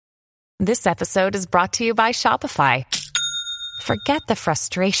This episode is brought to you by Shopify. Forget the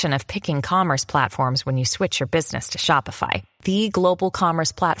frustration of picking commerce platforms when you switch your business to Shopify, the global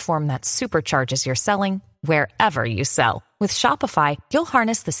commerce platform that supercharges your selling wherever you sell. With Shopify, you'll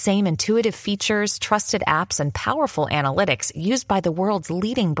harness the same intuitive features, trusted apps, and powerful analytics used by the world's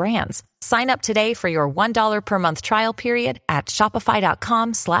leading brands. Sign up today for your $1 per month trial period at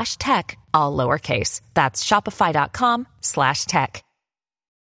shopify.com/tech, all lowercase. That's shopify.com/tech.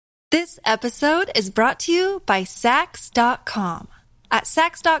 This episode is brought to you by Sax.com. At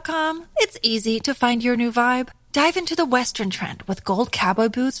Sax.com, it's easy to find your new vibe. Dive into the Western trend with gold cowboy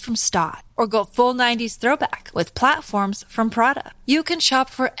boots from Stott, or go full 90s throwback with platforms from Prada. You can shop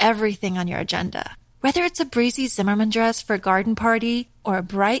for everything on your agenda, whether it's a breezy Zimmermann dress for a garden party or a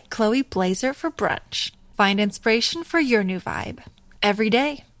bright Chloe blazer for brunch. Find inspiration for your new vibe every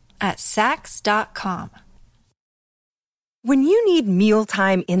day at Sax.com. When you need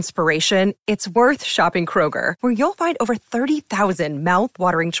mealtime inspiration, it's worth shopping Kroger, where you'll find over 30,000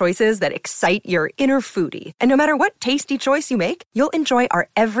 mouth-watering choices that excite your inner foodie. And no matter what tasty choice you make, you'll enjoy our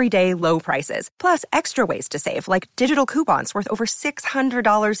everyday low prices, plus extra ways to save, like digital coupons worth over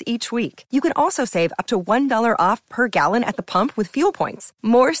 $600 each week. You can also save up to $1 off per gallon at the pump with fuel points.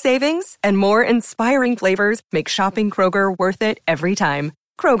 More savings and more inspiring flavors make shopping Kroger worth it every time.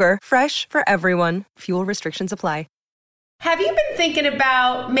 Kroger, fresh for everyone. Fuel restrictions apply. Have you been thinking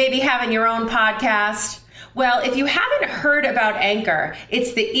about maybe having your own podcast? Well, if you haven't heard about Anchor,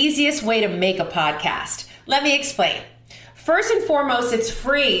 it's the easiest way to make a podcast. Let me explain. First and foremost, it's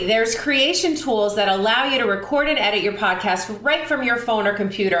free. There's creation tools that allow you to record and edit your podcast right from your phone or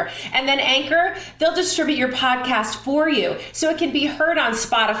computer. And then Anchor, they'll distribute your podcast for you so it can be heard on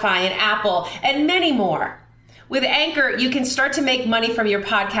Spotify and Apple and many more. With Anchor, you can start to make money from your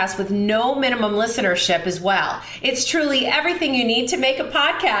podcast with no minimum listenership as well. It's truly everything you need to make a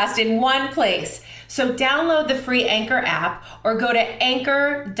podcast in one place. So download the free Anchor app or go to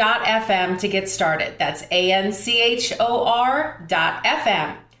anchor.fm to get started. That's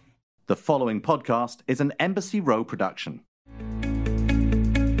ANCHOR.FM. The following podcast is an Embassy Row production.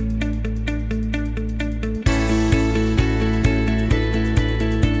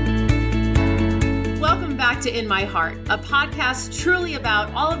 Back to In My Heart, a podcast truly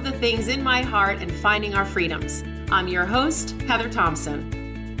about all of the things in my heart and finding our freedoms. I'm your host, Heather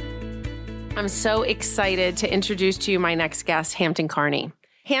Thompson. I'm so excited to introduce to you my next guest, Hampton Carney.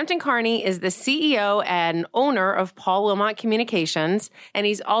 Hampton Carney is the CEO and owner of Paul Wilmot Communications, and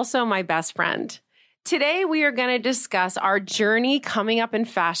he's also my best friend. Today, we are going to discuss our journey coming up in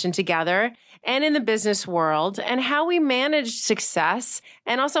fashion together and in the business world, and how we managed success,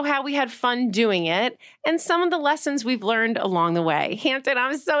 and also how we had fun doing it, and some of the lessons we've learned along the way. Hampton,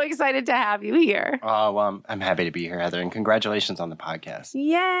 I'm so excited to have you here. Oh, well, I'm happy to be here, Heather, and congratulations on the podcast.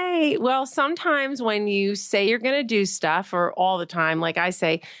 Yay. Well, sometimes when you say you're going to do stuff, or all the time, like I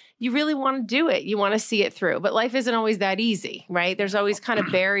say, you really want to do it. You want to see it through. But life isn't always that easy, right? There's always kind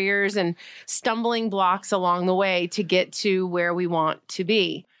of barriers and stumbling blocks along the way to get to where we want to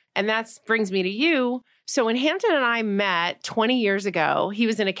be. And that brings me to you. So when Hampton and I met 20 years ago, he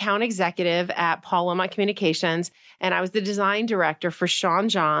was an account executive at Paul Wilmot Communications, and I was the design director for Sean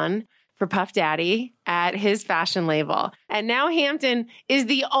John for Puff Daddy at his fashion label. And now Hampton is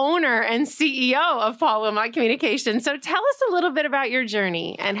the owner and CEO of Paul Wilmot Communications. So tell us a little bit about your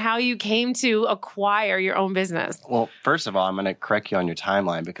journey and how you came to acquire your own business. Well, first of all, I'm going to correct you on your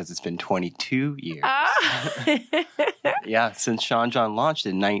timeline because it's been 22 years. Yeah, since Sean John launched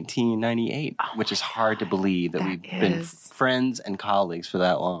in 1998, which is hard to believe that we've been friends and colleagues for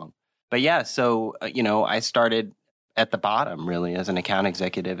that long. But yeah, so, I started at the bottom, really, as an account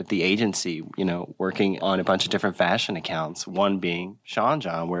executive at the agency, working on a bunch of different fashion accounts, one being Sean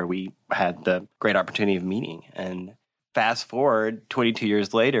John, where we had the great opportunity of meeting. And fast forward 22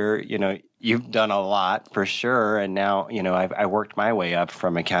 years later, you've done a lot for sure. And now, I worked my way up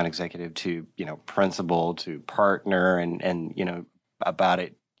from account executive to, principal to partner and about a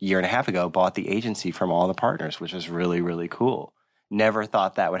year and a half ago, bought the agency from all the partners, which was really, really cool. Never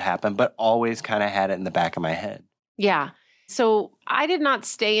thought that would happen, but always kind of had it in the back of my head. Yeah. So I did not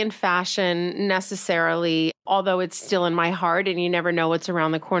stay in fashion necessarily, although it's still in my heart and you never know what's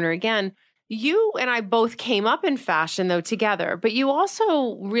around the corner again. You and I both came up in fashion, though, together, but you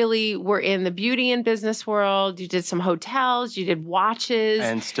also really were in the beauty and business world. You did some hotels, you did watches.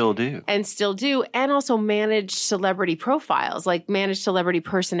 And still do. And also managed celebrity profiles, like managed celebrity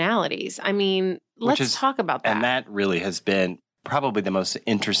personalities. I mean, let's talk about that. And that really has been probably the most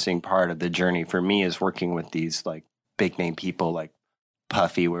interesting part of the journey for me, is working with these like big name people like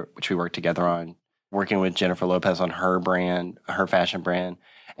Puffy, which we worked together on, working with Jennifer Lopez on her brand, her fashion brand.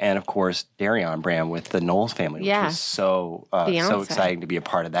 And of course, Dairy On brand with the Knowles family, which was so exciting to be a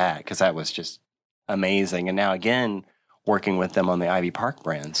part of that, because that was just amazing. And now again, working with them on the Ivy Park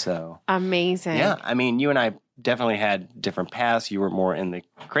brand. So amazing. Yeah. I mean, you and I definitely had different paths. You were more in the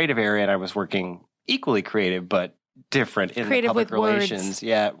creative area, and I was working equally creative, but different in creative the public relations. Words.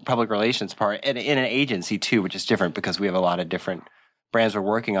 Yeah, public relations part. And in an agency too, which is different because we have a lot of different brands we're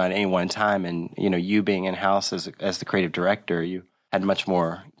working on at any one time. And, you know, you being in-house as the creative director, you had much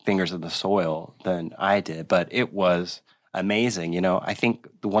more fingers in the soil than I did. But it was amazing. You know, I think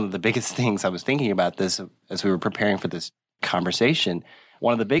one of the biggest things, I was thinking about this as we were preparing for this conversation,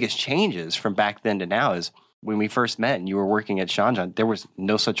 one of the biggest changes from back then to now is when we first met and you were working at Sean John, there was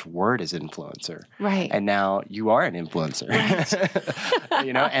no such word as influencer. Right. And now you are an influencer. Right.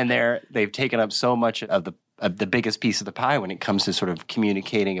 You know, and they've taken up so much of the biggest piece of the pie when it comes to sort of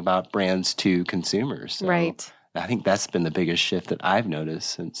communicating about brands to consumers. So right. I think that's been the biggest shift that I've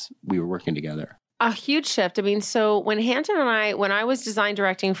noticed since we were working together. A huge shift. I mean, so when Hampton and when I was design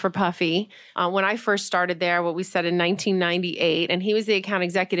directing for Puffy, when I first started there, what we said in 1998, and he was the account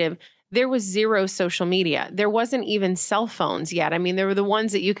executive, there was zero social media. There wasn't even cell phones yet. I mean, there were the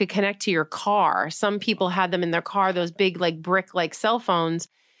ones that you could connect to your car. Some people had them in their car, those big like brick-like cell phones.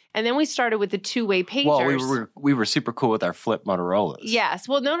 And then we started with the two-way pagers. Well, we were super cool with our flip Motorola's. Yes.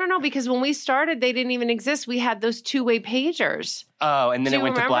 Well, no, because when we started, they didn't even exist. We had those two-way pagers. Oh, and then it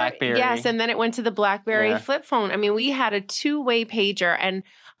went to BlackBerry. Yes, and then it went to the BlackBerry flip phone. I mean, we had a two-way pager, and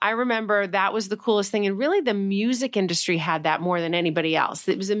I remember that was the coolest thing. And really, the music industry had that more than anybody else.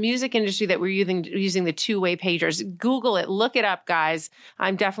 It was the music industry that were using the two-way pagers. Google it. Look it up, guys.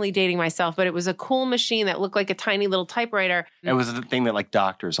 I'm definitely dating myself, but it was a cool machine that looked like a tiny little typewriter. It was the thing that like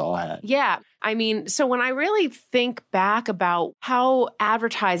doctors all had. Yeah. I mean, so when I really think back about how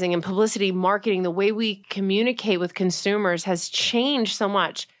advertising and publicity, marketing, the way we communicate with consumers has changed so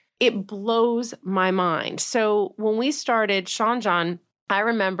much, it blows my mind. So when we started Sean John, I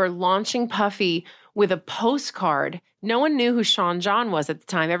remember launching Puffy with a postcard. No one knew who Sean John was at the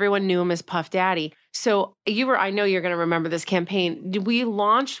time. Everyone knew him as Puff Daddy. So I know you're going to remember this campaign. We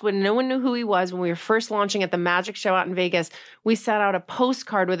launched when no one knew who he was. When we were first launching at the Magic Show out in Vegas, we set out a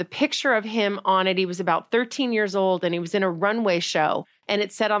postcard with a picture of him on it. He was about 13 years old and he was in a runway show. And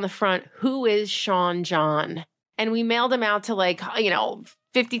it said on the front, "Who is Sean John?" And we mailed him out to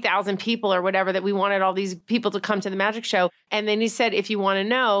 50,000 people or whatever, that we wanted all these people to come to the Magic Show. And then he said, if you want to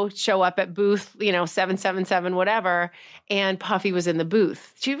know, show up at booth, 777, whatever. And Puffy was in the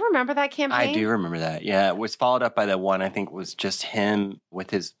booth. Do you remember that campaign? I do remember that. Yeah. It was followed up by the one, I think was just him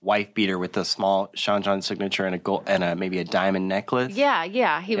with his wife beater with a small Sean John signature and a gold and maybe a diamond necklace.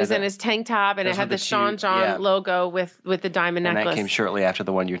 Yeah. He was in his tank top and it had the Sean John logo with the diamond necklace. And that came shortly after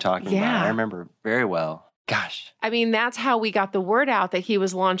the one you're talking about. I remember very well. Gosh. I mean, that's how we got the word out that he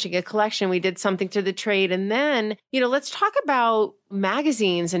was launching a collection. We did something to the trade. And then, let's talk about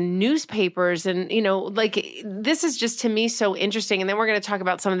magazines and newspapers. And, this is just to me so interesting. And then we're going to talk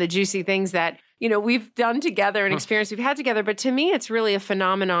about some of the juicy things that, we've done together and experience we've had together. But to me, it's really a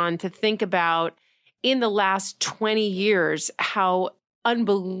phenomenon to think about in the last 20 years, how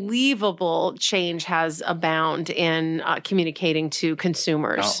unbelievable change has abound in communicating to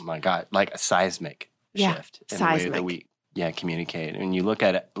consumers. Oh my God. Like a seismic shift in the way that we communicate. And you look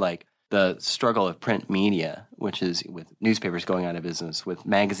at it like the struggle of print media, which is with newspapers going out of business, with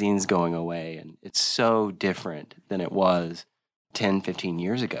magazines going away, and it's so different than it was 10, 15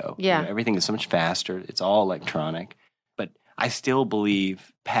 years ago. Yeah. Everything is so much faster. It's all electronic. But I still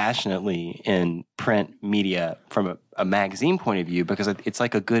believe passionately in print media from a magazine point of view, because it's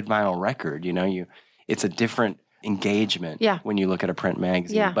like a good vinyl record. It's a different engagement when you look at a print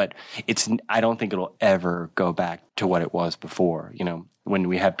magazine, but I don't think it'll ever go back to what it was before. When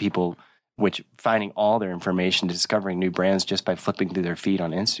we have people finding all their information, discovering new brands just by flipping through their feed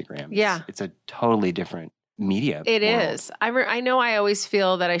on Instagram. It's a totally different media. It is. I know I always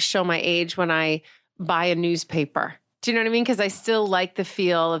feel that I show my age when I buy a newspaper. Do you know what I mean? Because I still like the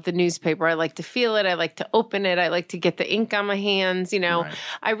feel of the newspaper. I like to feel it. I like to open it. I like to get the ink on my hands. Right.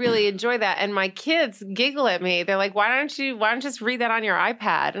 I really enjoy that. And my kids giggle at me. They're like, why don't you just read that on your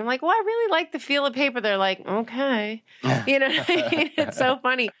iPad? And I'm like, well, I really like the feel of paper. They're like, okay. You know what I mean? It's so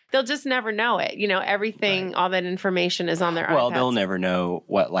funny. They'll just never know it. Everything, all that information is on their iPads. Well, they'll never know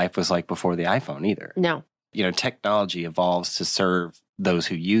what life was like before the iPhone either. No. Technology evolves to serve those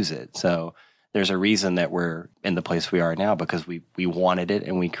who use it. So there's a reason that we're in the place we are now, because we wanted it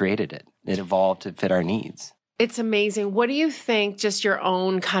and we created it. It evolved to fit our needs. It's amazing. What do you think, just your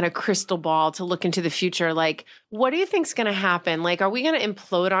own kind of crystal ball to look into the future? Like, what do you think's going to happen? Like, are we going to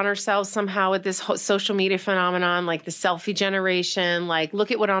implode on ourselves somehow with this whole social media phenomenon, like the selfie generation? Like,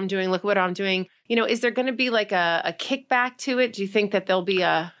 look at what I'm doing. Look at what I'm doing. You know, is there going to be like a kickback to it? Do you think that there'll be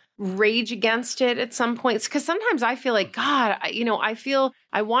a rage against it at some points? Because sometimes I feel like, God, I feel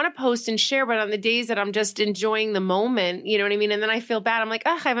I want to post and share, but on the days that I'm just enjoying the moment, you know what I mean? And then I feel bad. I'm like,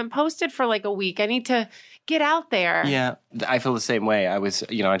 I haven't posted for like a week. I need to get out there. Yeah, I feel the same way. I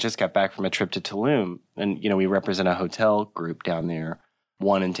just got back from a trip to Tulum, and, we represent a hotel group down there,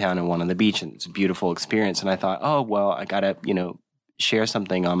 one in town and one on the beach. And it's a beautiful experience. And I thought, oh, well, I got to, share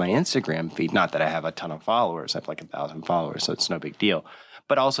something on my Instagram feed. Not that I have a ton of followers. I have like 1,000 followers, so it's no big deal.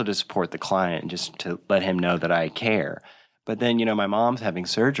 But also to support the client and just to let him know that I care. But then, my mom's having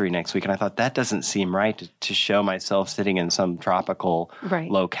surgery next week, and I thought that doesn't seem right to show myself sitting in some tropical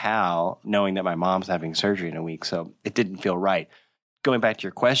locale knowing that my mom's having surgery in a week. So it didn't feel right. Going back to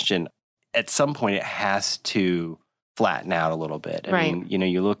your question, at some point it has to flatten out a little bit. I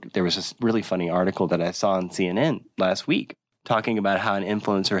mean, there was this really funny article that I saw on CNN last week talking about how an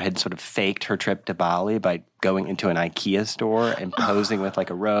influencer had sort of faked her trip to Bali by going into an IKEA store and posing with like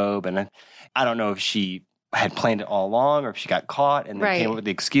a robe. And I don't know if she had planned it all along or if she got caught and then came up with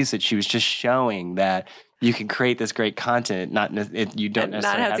the excuse that she was just showing that you can create this great content, you don't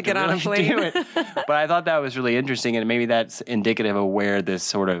necessarily have to get on a plane. Do it. But I thought that was really interesting, and maybe that's indicative of where this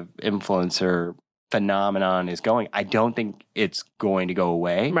sort of influencer phenomenon is going. I don't think it's going to go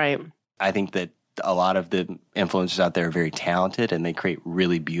away. Right. I think that a lot of the influencers out there are very talented and they create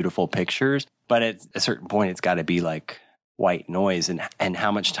really beautiful pictures. But at a certain point, it's got to be like white noise. And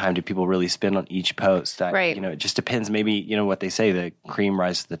how much time do people really spend on each post? It just depends. Maybe, what they say, the cream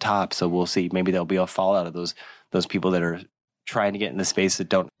rises to the top. So we'll see. Maybe there'll be a fallout of those people that are trying to get in the space that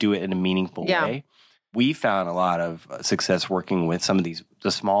don't do it in a meaningful way. We found a lot of success working with some of the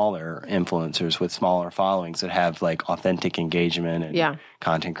smaller influencers with smaller followings that have like authentic engagement and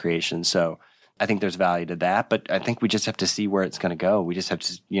content creation. So I think there's value to that, but I think we just have to see where it's going to go. We just have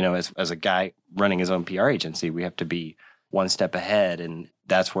to, as a guy running his own PR agency, we have to be one step ahead, and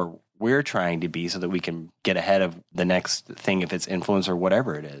that's where we're trying to be so that we can get ahead of the next thing, if it's influence or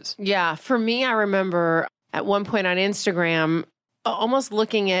whatever it is. Yeah. For me, I remember at one point on Instagram, almost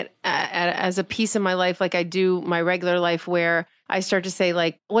looking at as a piece of my life, like I do my regular life, where I start to say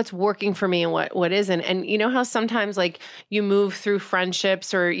like what's working for me and what isn't. And you know how sometimes like you move through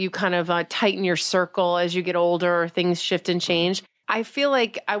friendships or you kind of tighten your circle as you get older or things shift and change. I feel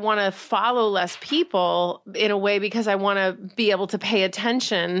like I want to follow less people in a way because I want to be able to pay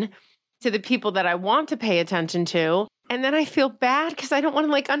attention to the people that I want to pay attention to. And then I feel bad because I don't want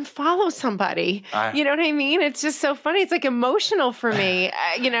to like unfollow somebody. You know what I mean? It's just so funny. It's like emotional for me,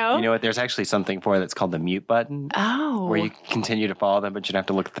 You know what? There's actually something for it that's called the mute button. Oh. Where you continue to follow them, but you don't have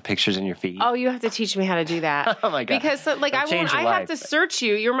to look at the pictures in your feed. Oh, you have to teach me how to do that. Oh my God. Because I have to search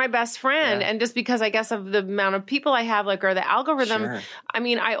you. You're my best friend. Yeah. And just because I guess of the amount of people I have, like, or the algorithm, sure. I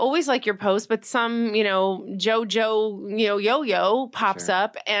mean, I always like your posts, but some, Jojo, yo-yo pops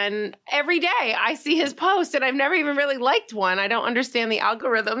up, and every day I see his post and I've never even really liked one. I don't understand the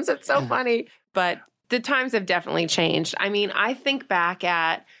algorithms. It's so funny. But the times have definitely changed. I mean, I think back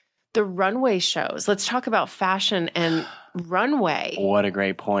at the runway shows. Let's talk about fashion and runway. What a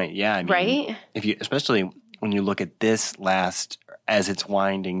great point. Yeah. I mean, right? Especially when you look at this as it's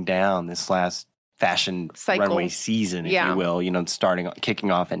winding down, this last fashion cycle. Runway season, if you will, kicking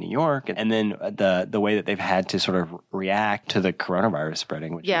off in New York. And then the way that they've had to sort of react to the coronavirus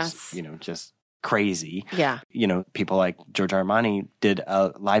spreading, which is, just crazy. Yeah. People like Giorgio Armani did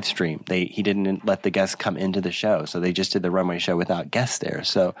a live stream. He didn't let the guests come into the show. So they just did the runway show without guests there.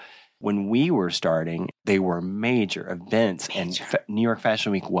 So when we were starting, they were major events, and New York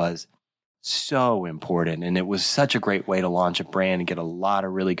Fashion Week was so important. And it was such a great way to launch a brand and get a lot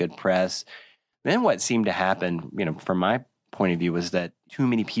of really good press. Then what seemed to happen, from my point of view, was that too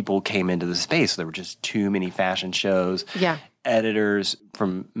many people came into the space. There were just too many fashion shows. Yeah. Editors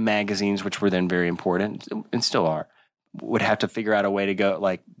from magazines, which were then very important and still are, would have to figure out a way to go,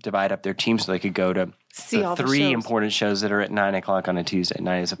 like, divide up their teams so they could go to the three important shows that are at 9:00 on a Tuesday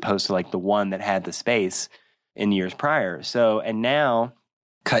night, as opposed to like the one that had the space in years prior. So, and now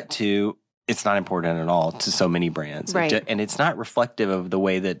cut to, it's not important at all to so many brands. Right. And it's not reflective of the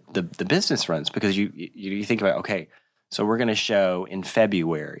way that the business runs, because you think about, okay, so we're going to show in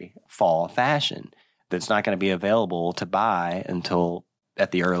February fall fashion that's not going to be available to buy until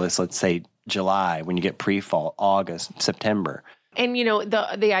at the earliest, let's say July, when you get pre-fall, August, September. And,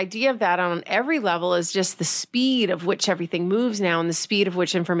 the idea of that on every level is just the speed of which everything moves now and the speed of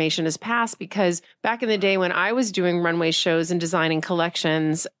which information is passed. Because back in the day when I was doing runway shows and designing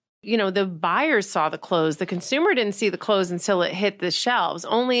collections, the buyers saw the clothes. The consumer didn't see the clothes until it hit the shelves.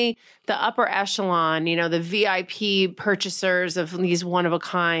 Only the upper echelon, the VIP purchasers of these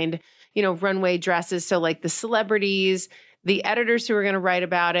one-of-a-kind, runway dresses. So like the celebrities, the editors who were going to write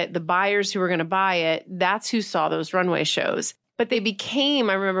about it, the buyers who were going to buy it, that's who saw those runway shows. But they became,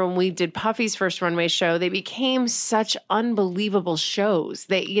 I remember when we did Puffy's first runway show, they became such unbelievable shows.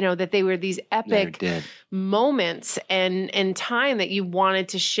 That they were these epic moments and time that you wanted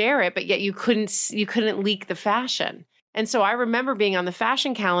to share it, but yet you couldn't leak the fashion. And so I remember being on the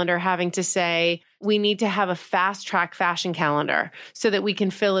fashion calendar having to say, we need to have a fast track fashion calendar so that we can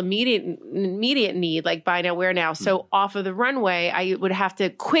fill immediate need, like buy now, wear now. So off of the runway, I would have to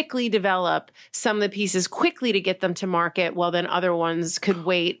quickly develop some of the pieces quickly to get them to market while then other ones could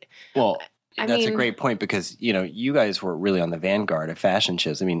wait. Well, that's a great point because, you guys were really on the vanguard of fashion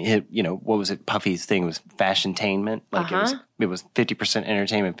shows. I mean, what was it? Puffy's thing was fashiontainment. Like it was 50%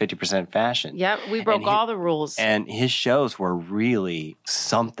 entertainment, 50% fashion. Yep. We broke all the rules. And his shows were really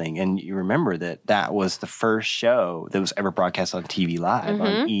something. And you remember that was the first show that was ever broadcast on TV live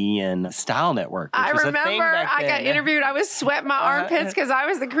on EN Style Network. I remember I got interviewed. I was sweating my armpits because I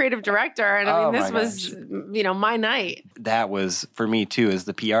was the creative director. And this was, my night. That was, for me too, as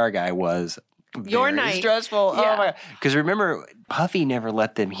the PR guy was, your night. Stressful. Yeah. Oh my God. Because remember, Puffy never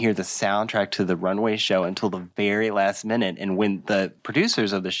let them hear the soundtrack to the runway show until the very last minute. And when the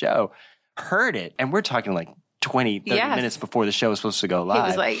producers of the show heard it, and we're talking like 20, 30 minutes before the show was supposed to go live. He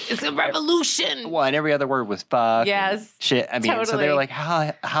was like, it's a revolution. Well, and every other word was fuck. Yes. Shit. I mean, so they were like,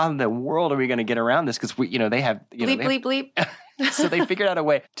 how in the world are we going to get around this? Because they have, bleep, bleep. So they figured out a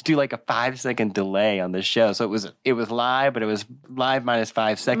way to do like a 5-second delay on the show. So it was live, but it was live minus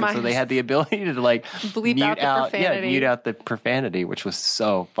 5 seconds. So they had the ability to like bleep out the profanity. Mute out the profanity, which was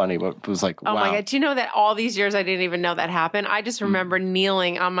so funny. But it was like, wow. Oh my God. Do you know that all these years I didn't even know that happened? I just remember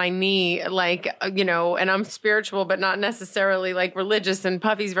kneeling on my knee, like, and I'm spiritual, but not necessarily like religious. And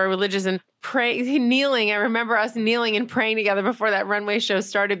Puffy's very religious and kneeling. I remember us kneeling and praying together before that runway show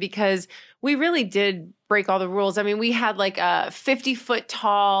started because we really did break all the rules. I mean, we had like a 50-foot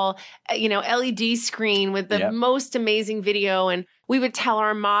tall, LED screen with the most amazing video. And we would tell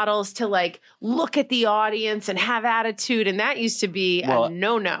our models to like look at the audience and have attitude. And that used to be a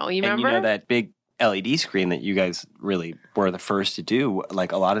no-no. You remember? And that big LED screen that you guys really were the first to do,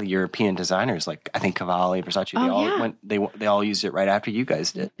 like a lot of the European designers, like I think Cavalli, Versace, they all used it right after you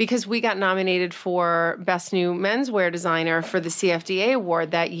guys did. Because we got nominated for Best New Menswear Designer for the CFDA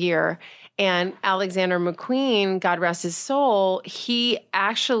award that year. And Alexander McQueen, God rest his soul, he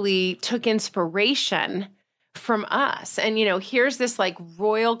actually took inspiration from us. And, here's this like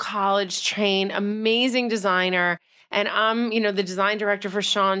Royal College trained, amazing designer. And I'm, the design director for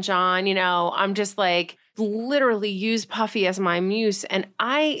Sean John, I'm just like literally use Puffy as my muse. And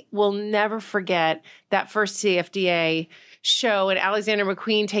I will never forget that first CFDA show and Alexander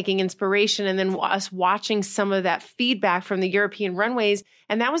McQueen taking inspiration and then us watching some of that feedback from the European runways.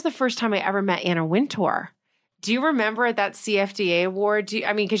 And that was the first time I ever met Anna Wintour. Do you remember at that CFDA award?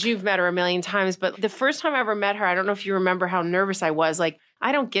 Because you've met her a million times, but the first time I ever met her, I don't know if you remember how nervous I was. Like,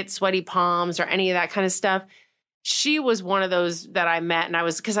 I don't get sweaty palms or any of that kind of stuff. She was one of those that I met,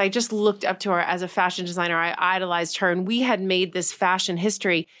 and because I just looked up to her as a fashion designer. I idolized her, and we had made this fashion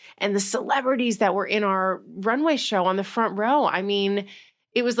history. And the celebrities that were in our runway show on the front row,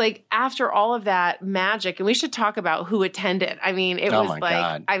 it was like after all of that magic, and we should talk about who attended. It was like,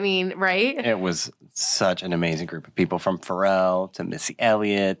 God. Right? It was such an amazing group of people, from Pharrell to Missy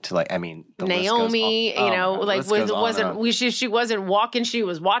Elliott to Naomi. She wasn't walking, she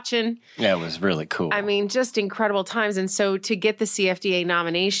was watching. Yeah, it was really cool. Just incredible times. And so to get the CFDA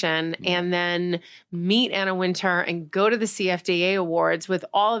nomination and then meet Anna Wintour and go to the CFDA awards with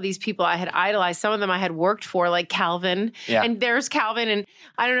all of these people I had idolized. Some of them I had worked for, like Calvin. Yeah. And there's Calvin, and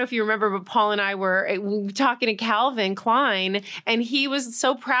I don't know if you remember, but Paul and I were talking to Calvin Klein, and he was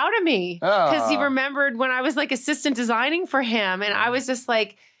so proud of me because he remembered when I was like assistant designing for him. And I was just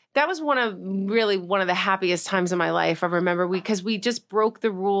like, that was one of the happiest times of my life. I remember because we just broke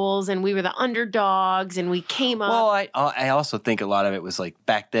the rules and we were the underdogs and we came up. Well, I also think a lot of it was like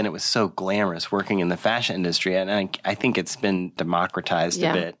back then it was so glamorous working in the fashion industry. And I think it's been democratized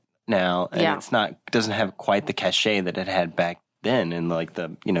a bit now. And doesn't have quite the cachet that it had back then in like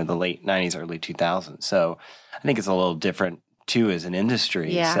the late 90s, early 2000s. So I think it's a little different too as an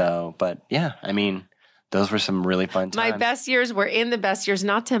industry. Yeah. So, but yeah, those were some really fun times. My best years were in the best years,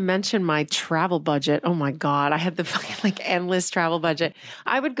 not to mention my travel budget. Oh my God. I had the fucking like endless travel budget.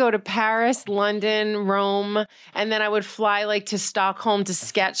 I would go to Paris, London, Rome, and then I would fly like to Stockholm to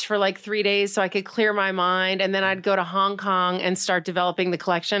sketch for like 3 days so I could clear my mind. And then I'd go to Hong Kong and start developing the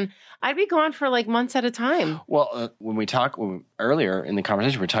collection. I'd be gone for like months at a time. Well, earlier in the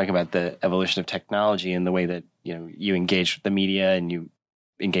conversation, we were talking about the evolution of technology and the way that, you engage with the media and you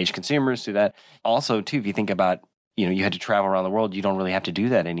engage consumers through that. Also, too, if you think about, you had to travel around the world, you don't really have to do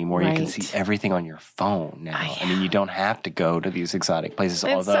that anymore. Right. You can see everything on your phone now. I mean, you don't have to go to these exotic places,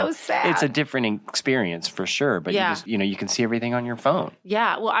 it's although so sad. It's a different experience for sure. But you can see everything on your phone.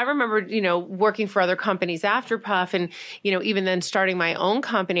 Yeah. Well, I remember, working for other companies after Puff and, even then starting my own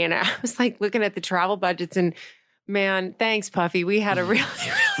company. And I was like looking at the travel budgets and, man, thanks, Puffy. We had a really,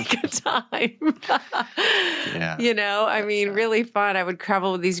 really good time. Really fun. I would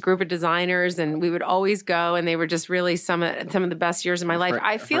travel with these group of designers and we would always go and they were just really some of the best years of my life.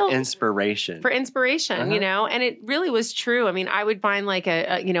 For inspiration, and it really was true. I mean, I would find like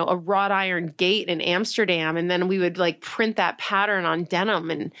a wrought iron gate in Amsterdam and then we would like print that pattern on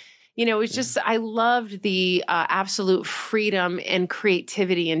denim and it was just, I loved the absolute freedom and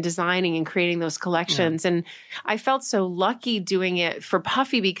creativity in designing and creating those collections. Yeah. And I felt so lucky doing it for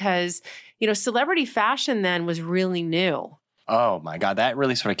Puffy because, celebrity fashion then was really new. Oh my God, that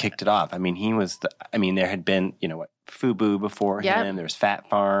really sort of kicked it off. I mean, there had been, FUBU before him. There was Fat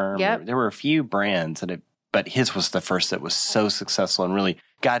Farm. Yep. There were a few brands but his was the first that was so successful and really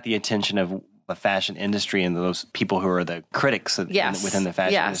got the attention of the fashion industry and those people who are the critics within the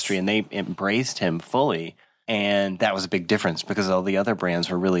fashion industry, and they embraced him fully. And that was a big difference because all the other brands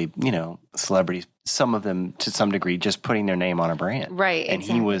were really, celebrities, some of them to some degree just putting their name on a brand. Right. And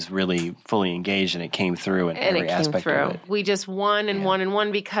he was really fully engaged and it came through in every aspect of it. We just won and won and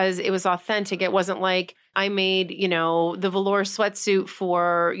won because it was authentic. It wasn't like I made, the velour sweatsuit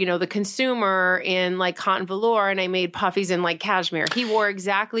for, the consumer in like cotton velour and I made Puffies in like cashmere. He wore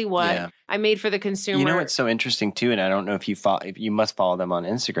exactly what I made for the consumer. You know what's so interesting too, and I don't know if you must follow them on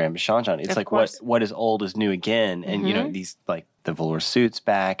Instagram, but Sean, it's like what is old is new again. And these like the velour suits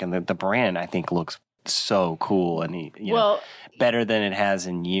back and the brand I think looks so cool and better than it has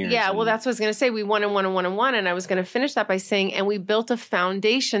in years. Yeah, well, that's what I was going to say. We won and won and won and won. And I was going to finish that by saying, and we built a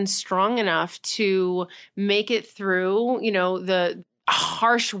foundation strong enough to make it through, the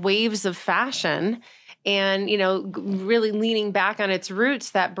harsh waves of fashion and, really leaning back on its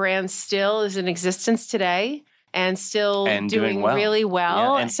roots. That brand still is in existence today and still doing really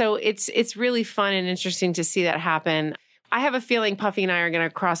well. Yeah, so it's really fun and interesting to see that happen. I have a feeling Puffy and I are going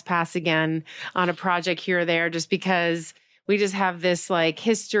to cross paths again on a project here or there just because we just have this like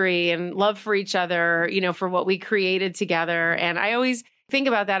history and love for each other, for what we created together. And I always think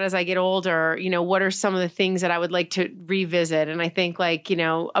about that as I get older, what are some of the things that I would like to revisit? And I think like,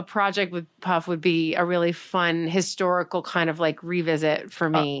 a project with Puff would be a really fun historical kind of like revisit for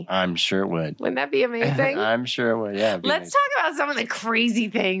me. I'm sure it would. Wouldn't that be amazing? I'm sure it would. Yeah. Let's talk about some of the crazy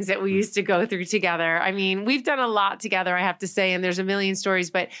things that we used to go through together. I mean, we've done a lot together, I have to say, and there's a million stories,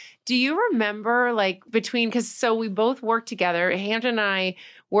 but do you remember like because we both worked together, Hampton and I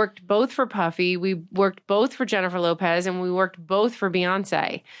worked both for Puffy, we worked both for Jennifer Lopez, and we worked both for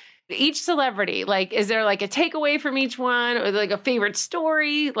Beyonce. Each celebrity, like, is there like a takeaway from each one or like a favorite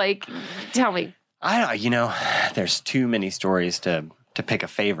story? Like, tell me. I don't, there's too many stories to pick a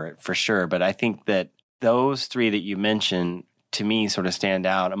favorite for sure. But I think that those three that you mentioned to me sort of stand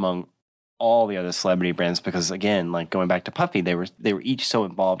out among all the other celebrity brands because again, like going back to Puffy, they were each so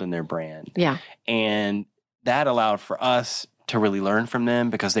involved in their brand. Yeah. And that allowed for us to really learn from them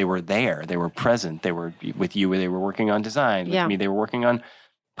because they were there. They were present. They were with you. They were working on design. With me, they were working on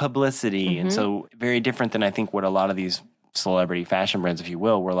publicity. And so very different than I think what a lot of these celebrity fashion brands, if you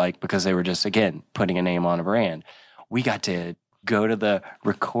will, were like because they were just, again, putting a name on a brand. We got to go to the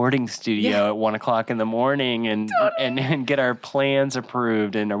recording studio at 1 o'clock in the morning and get our plans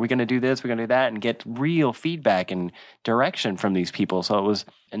approved. And are we going to do this? We're going to do that and get real feedback and direction from these people. So it was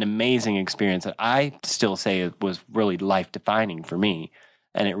an amazing experience that I still say it was really life defining for me.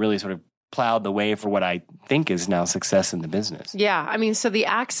 And it really sort of plowed the way for what I think is now success in the business. Yeah. I mean, so the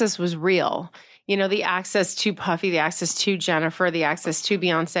access was real. The access to Puffy, the access to Jennifer, the access to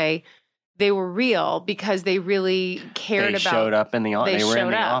Beyonce, they were real because they really cared about. They showed up in the office. They were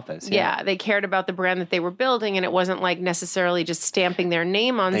in the office. Yeah, they cared about the brand that they were building, and it wasn't like necessarily just stamping their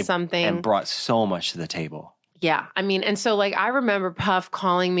name on something. And brought so much to the table. Yeah, I mean, and so like I remember Puff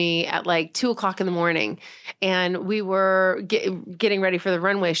calling me at like 2 o'clock in the morning, and we were getting ready for the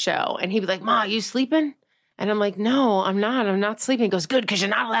runway show, and he'd be like, "Ma, you sleeping?" And I'm like, "No, I'm not. I'm not sleeping." He goes, "Good, because you're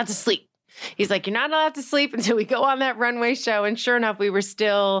not allowed to sleep." He's like, you're not allowed to sleep until we go on that runway show. And sure enough, we were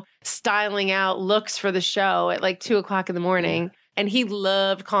still styling out looks for the show at like 2:00 in the morning. And he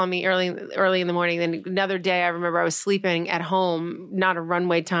loved calling me early in the morning. Then another day, I remember I was sleeping at home, not a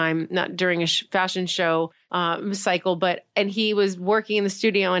runway time, not during a fashion show cycle, and he was working in the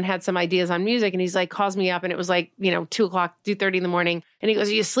studio and had some ideas on music. And he's like, calls me up, and it was like, 2:00, 2:30 in the morning. And he goes,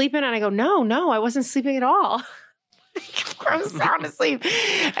 are you sleeping? And I go, no, I wasn't sleeping at all. I was sound asleep.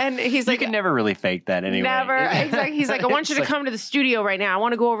 And he's like, you can never really fake that anyway. Never. Exactly. He's like, I want you to come to the studio right now. I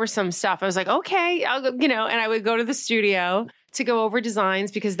want to go over some stuff. I was like, okay, I'll go, and I would go to the studio to go over designs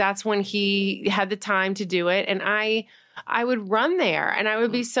because that's when he had the time to do it. And I would run there and I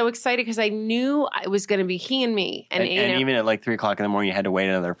would be so excited because I knew it was going to be he and me. And even at like 3:00 in the morning, you had to wait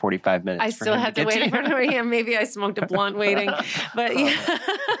another 45 minutes. I still had to wait for him. Maybe I smoked a blunt waiting, but yeah.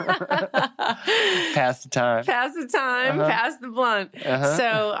 Pass the time. Pass the blunt.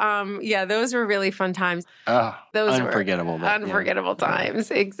 So, those were really fun times. Oh, those unforgettable. Were unforgettable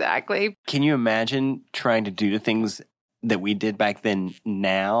times. Exactly. Can you imagine trying to do the things that we did back then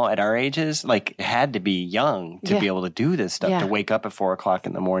now at our ages? Like, it had to be young to be able to do this stuff, to wake up at 4:00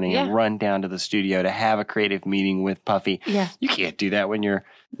 in the morning and run down to the studio to have a creative meeting with Puffy. Yeah. You can't do that when you're,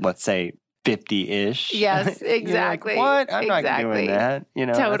 let's say, 50-ish. Yes, exactly. Like, what? I'm not doing that.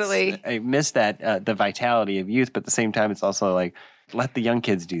 Totally. I miss that, the vitality of youth, but at the same time, it's also like, let the young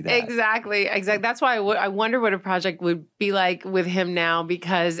kids do that. Exactly. That's why I wonder what a project would be like with him now,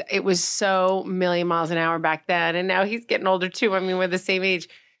 because it was so million miles an hour back then. And now he's getting older too. I mean, we're the same age.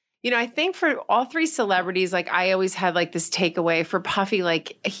 I think for all three celebrities, like I always had like this takeaway. For Puffy,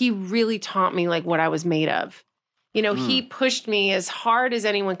 like he really taught me like what I was made of. He pushed me as hard as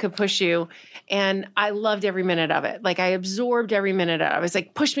anyone could push you. And I loved every minute of it. Like I absorbed every minute of it. I was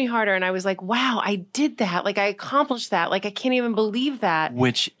like, push me harder. And I was like, wow, I did that. Like I accomplished that. Like I can't even believe that.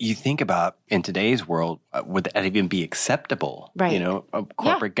 Which you think about in today's world, would that even be acceptable? Right.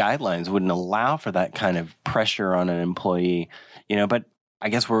 Corporate guidelines wouldn't allow for that kind of pressure on an employee, but I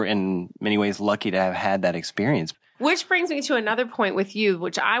guess we're in many ways lucky to have had that experience. Which brings me to another point with you,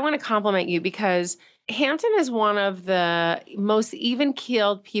 which I want to compliment you because Hampton is one of the most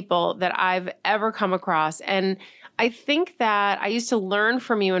even-keeled people that I've ever come across. And I think that I used to learn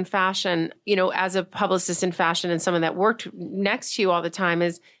from you in fashion, as a publicist in fashion and someone that worked next to you all the time,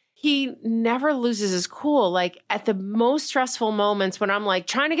 is he never loses his cool. Like at the most stressful moments when I'm like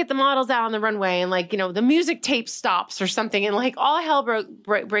trying to get the models out on the runway and like, the music tape stops or something and like all hell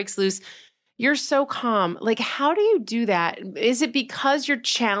breaks loose. You're so calm. Like, how do you do that? Is it because you're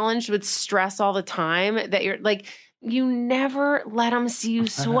challenged with stress all the time that you're like, you never let them see you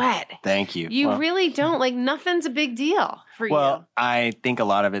sweat? Thank you. You really don't. Like, nothing's a big deal for you. Well, I think a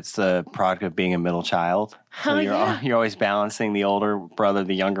lot of it's the product of being a middle child. So you're always balancing the older brother,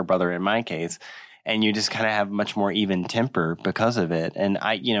 the younger brother in my case, and you just kind of have much more even temper because of it. And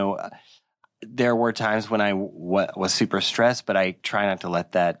there were times when I was super stressed, but I try not to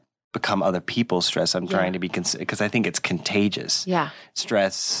let that become other people's stress. I'm trying to be, because I think it's contagious. Yeah.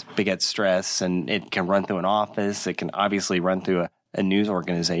 Stress begets stress, and it can run through an office. It can obviously run through a news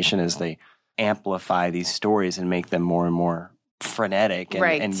organization as they amplify these stories and make them more and more frenetic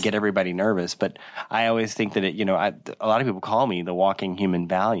and get everybody nervous. But I always think that a lot of people call me the walking human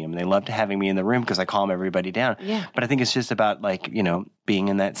Valium. They love having me in the room because I calm everybody down. Yeah. But I think it's just about being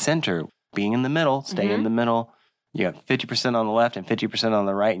in that center, being in the middle, stay in the middle. You have 50% on the left and 50% on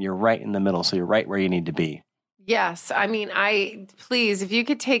the right, and you're right in the middle. So you're right where you need to be. Yes. I mean, please, if you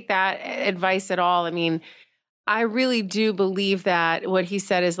could take that advice at all, I mean, I really do believe that what he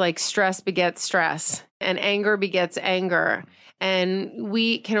said is like stress begets stress and anger begets anger. And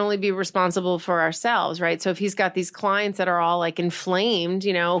we can only be responsible for ourselves, right? So if he's got these clients that are all like inflamed,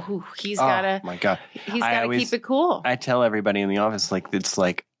 he's got to, my God, he's got to keep it cool. I tell everybody in the office, it's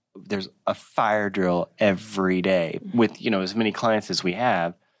like, there's a fire drill every day with, as many clients as we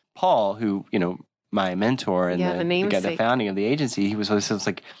have. Paul, who, my mentor and the founding of the agency, he was always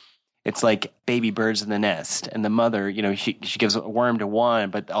it's like baby birds in the nest. And the mother, she gives a worm to one,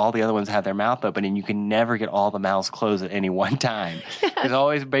 but all the other ones have their mouth open, and you can never get all the mouths closed at any one time. Yes. There's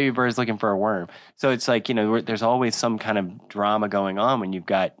always baby birds looking for a worm. So it's like, there's always some kind of drama going on when you've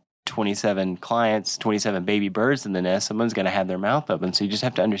got 27 clients, 27 baby birds in the nest. Someone's going to have their mouth open. So you just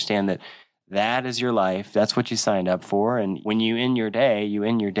have to understand that is your life. That's what you signed up for. And when you end your day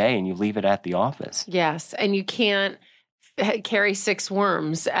and you leave it at the office. Yes. And you can't carry 6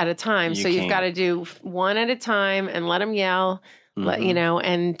 worms at a time. You've got to do one at a time and let them yell,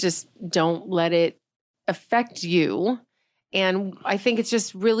 and just don't let it affect you. And I think it's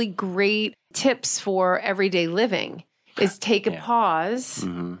just really great tips for everyday living is take a pause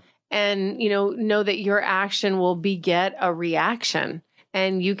and, know that your action will beget a reaction,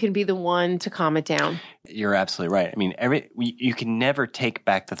 and you can be the one to calm it down. You're absolutely right. I mean, you can never take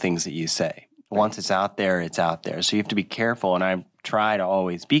back the things that you say. Once it's out there, it's out there. So you have to be careful. And I try to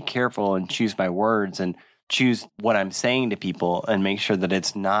always be careful and choose my words and choose what I'm saying to people and make sure that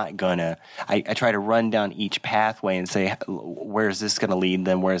it's not gonna, I try to run down each pathway and say, where's this gonna lead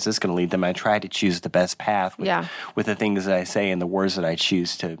them? Where's this gonna lead them? I try to choose the best path with the things that I say and the words that I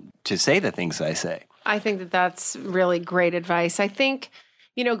choose to say the things that I say. I think that that's really great advice. I think,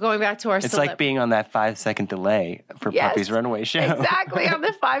 going back to our It's like being on that 5-second delay for Puppy's Runaway show. Exactly, on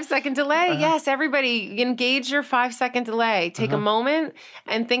the 5-second delay. Yes, everybody engage your 5-second delay. Take a moment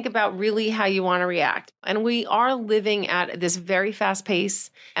and think about really how you want to react. And we are living at this very fast pace,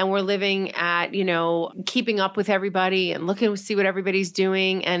 and we're living at, keeping up with everybody and looking to see what everybody's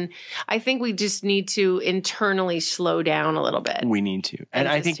doing. And I think we just need to internally slow down a little bit. We need to. And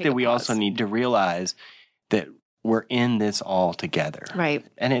I think that we also need to realize that we're in this all together. Right.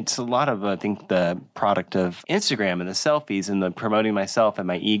 And it's a lot of, I think, the product of Instagram and the selfies and the promoting myself and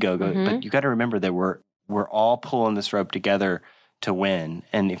my ego. But you got to remember that we're all pulling this rope together to win.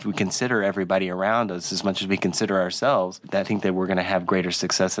 And if we consider everybody around us as much as we consider ourselves, I think that we're going to have greater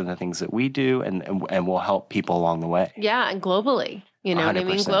success in the things that we do and we'll help people along the way. Yeah, and globally. You know 100%. What I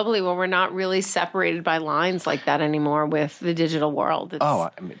mean? Globally, where we're not really separated by lines like that anymore with the digital world.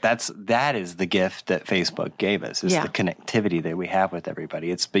 That is the gift that Facebook gave us, is the connectivity that we have with everybody.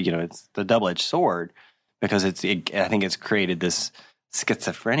 It's the double-edged sword because I think it's created this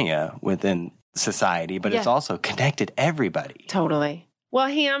schizophrenia within society, but it's also connected everybody. Totally. Well,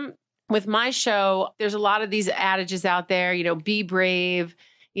 Ham, with my show, there's a lot of these adages out there, be brave,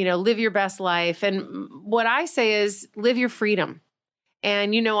 live your best life. And what I say is live your freedom.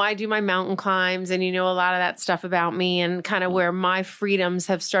 And, I do my mountain climbs and, a lot of that stuff about me and kind of where my freedoms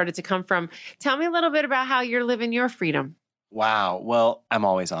have started to come from. Tell me a little bit about how you're living your freedom. Wow. Well, I'm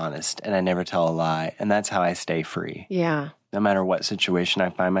always honest and I never tell a lie. And that's how I stay free. Yeah. No matter what situation I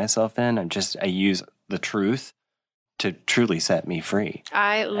find myself in, I use the truth to truly set me free.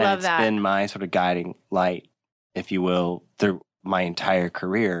 I love that. It's been my sort of guiding light, if you will, through my entire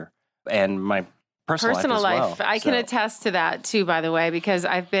career and my personal life. I can attest to that too, by the way, because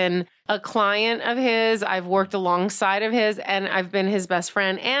I've been a client of his, I've worked alongside of his, and I've been his best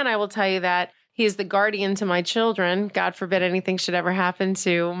friend. And I will tell you that he is the guardian to my children. God forbid anything should ever happen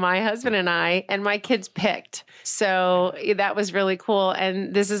to my husband and I, and my kids picked. So that was really cool.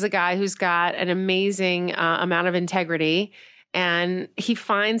 And this is a guy who's got an amazing amount of integrity. And he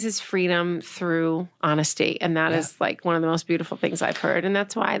finds his freedom through honesty. And that is like one of the most beautiful things I've heard. And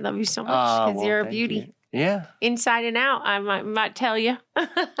that's why I love you so much, because you're a beauty. You. Yeah. Inside and out, I might tell you.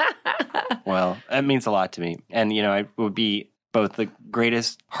 Well, that means a lot to me. And, it would be both the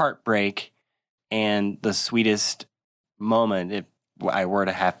greatest heartbreak and the sweetest moment if I were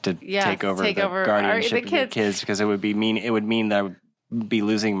to have to take over the guardianship of your kids, because it would mean that I would be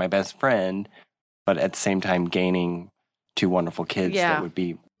losing my best friend, but at the same time gaining two wonderful kids that would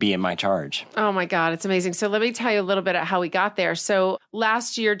be in my charge. Oh my God, it's amazing. So let me tell you a little bit of how we got there. So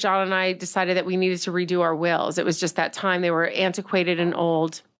last year, John and I decided that we needed to redo our wills. It was just that time they were antiquated and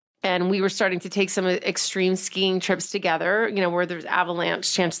old. And we were starting to take some extreme skiing trips together, where there's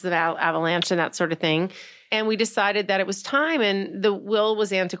chances of avalanche and that sort of thing. And we decided that it was time, and the will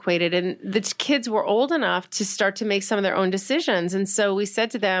was antiquated, and the kids were old enough to start to make some of their own decisions. And so we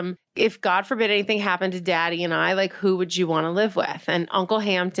said to them, if God forbid anything happened to Daddy and I, who would you want to live with? And Uncle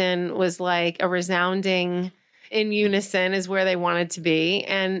Hampton was like a resounding in unison is where they wanted to be.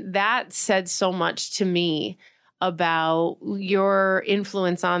 And that said so much to me about your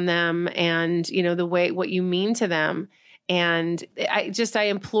influence on them and, the way, what you mean to them. And I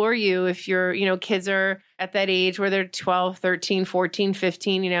implore you, if your, kids are at that age where they're 12, 13, 14,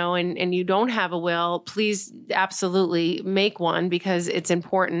 15, and you don't have a will, please absolutely make one, because it's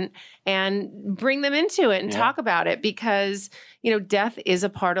important, and bring them into it and talk about it, because, death is a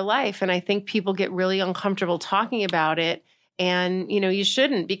part of life. And I think people get really uncomfortable talking about it. And, you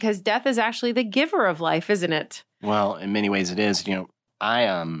shouldn't, because death is actually the giver of life, isn't it? Well, in many ways it is.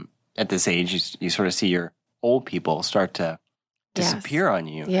 I at this age, you sort of see your old people start to disappear on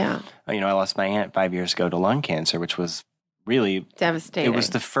you. Yeah. I lost my aunt 5 years ago to lung cancer, which was really devastating. It was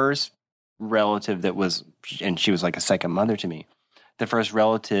the first relative and she was like a second mother to me. The first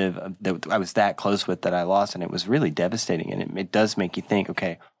relative that I was that close with that I lost, and it was really devastating. And it does make you think,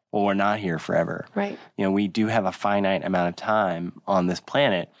 okay, well, we're not here forever. Right. We do have a finite amount of time on this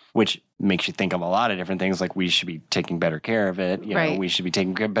planet, which makes you think of a lot of different things, like we should be taking better care of it. You know, we should be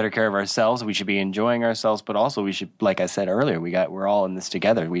taking better care of ourselves. We should be enjoying ourselves, but also we should, like I said earlier, we're all in this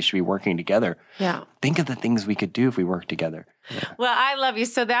together. We should be working together. Yeah. Think of the things we could do if we work together. Yeah. Well, I love you.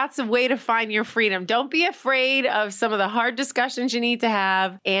 So that's a way to find your freedom. Don't be afraid of some of the hard discussions you need to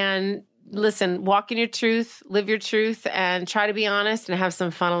have. And listen, walk in your truth, live your truth, and try to be honest and have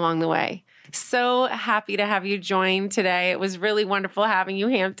some fun along the way. So happy to have you join today. It was really wonderful having you,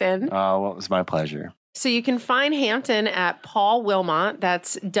 Hampton. Oh, well, it was my pleasure. So you can find Hampton at Paul Wilmot.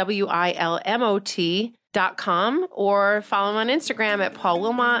 That's WILMOT.com, or follow him on Instagram at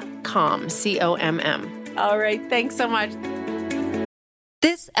paulwilmot.com, COMM. All right. Thanks so much.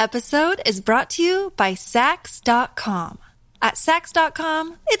 This episode is brought to you by Saks.com. At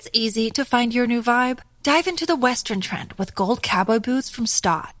Saks.com, it's easy to find your new vibe. Dive into the Western trend with gold cowboy boots from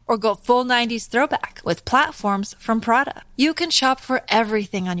Stott, or go full 90s throwback with platforms from Prada. You can shop for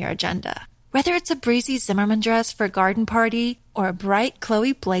everything on your agenda, whether it's a breezy Zimmermann dress for a garden party or a bright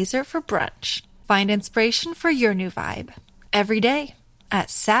Chloe blazer for brunch. Find inspiration for your new vibe every day at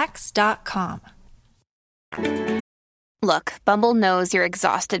Saks.com. Look, Bumble knows you're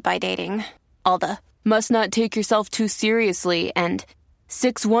exhausted by dating. All the must not take yourself too seriously and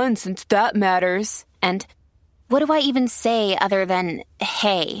 6'1" since that matters. And what do I even say other than,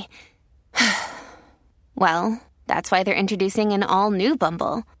 hey? Well, that's why they're introducing an all-new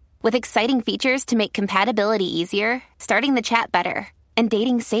Bumble, with exciting features to make compatibility easier, starting the chat better, and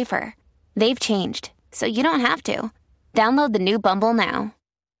dating safer. They've changed, so you don't have to. Download the new Bumble now.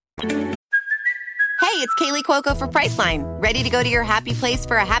 Hey, it's Kaylee Cuoco for Priceline. Ready to go to your happy place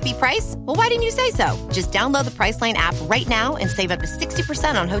for a happy price? Well, why didn't you say so? Just download the Priceline app right now and save up to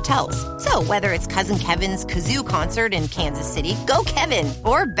 60% on hotels. So whether it's Cousin Kevin's Kazoo Concert in Kansas City, go Kevin,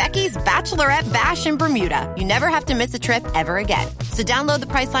 or Becky's Bachelorette Bash in Bermuda, you never have to miss a trip ever again. So download the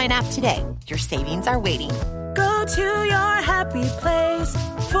Priceline app today. Your savings are waiting. Go to your happy place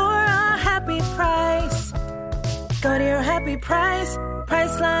for a happy price. Go to your happy price,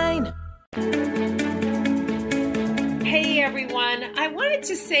 Priceline. Hey everyone, I wanted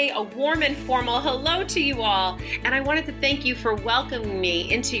to say a warm and formal hello to you all, and I wanted to thank you for welcoming me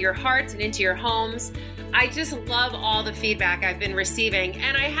into your hearts and into your homes. I just love all the feedback I've been receiving,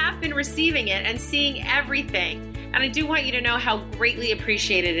 and I have been receiving it and seeing everything, and I do want you to know how greatly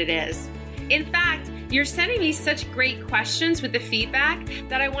appreciated it is. In fact, you're sending me such great questions with the feedback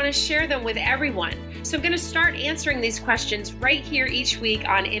that I want to share them with everyone. So I'm going to start answering these questions right here each week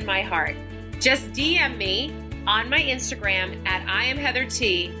on In My Heart. Just DM me on my Instagram at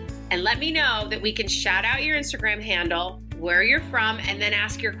IamHeatherT and let me know that we can shout out your Instagram handle, where you're from, and then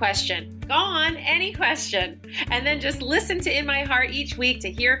ask your question. Go on, any question. And then just listen to In My Heart each week to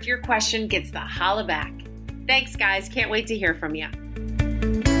hear if your question gets the holla back. Thanks, guys. Can't wait to hear from you.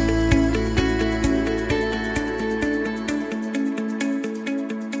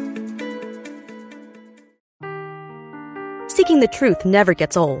 Seeking the truth never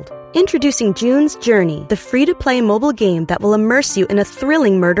gets old. Introducing June's Journey, the free-to-play mobile game that will immerse you in a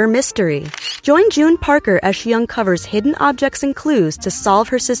thrilling murder mystery. Join June Parker as she uncovers hidden objects and clues to solve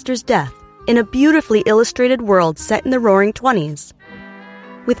her sister's death in a beautifully illustrated world set in the Roaring '20s.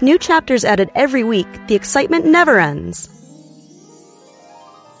 With new chapters added every week, the excitement never ends.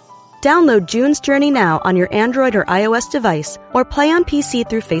 Download June's Journey now on your Android or iOS device, or play on PC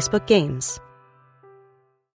through Facebook Games.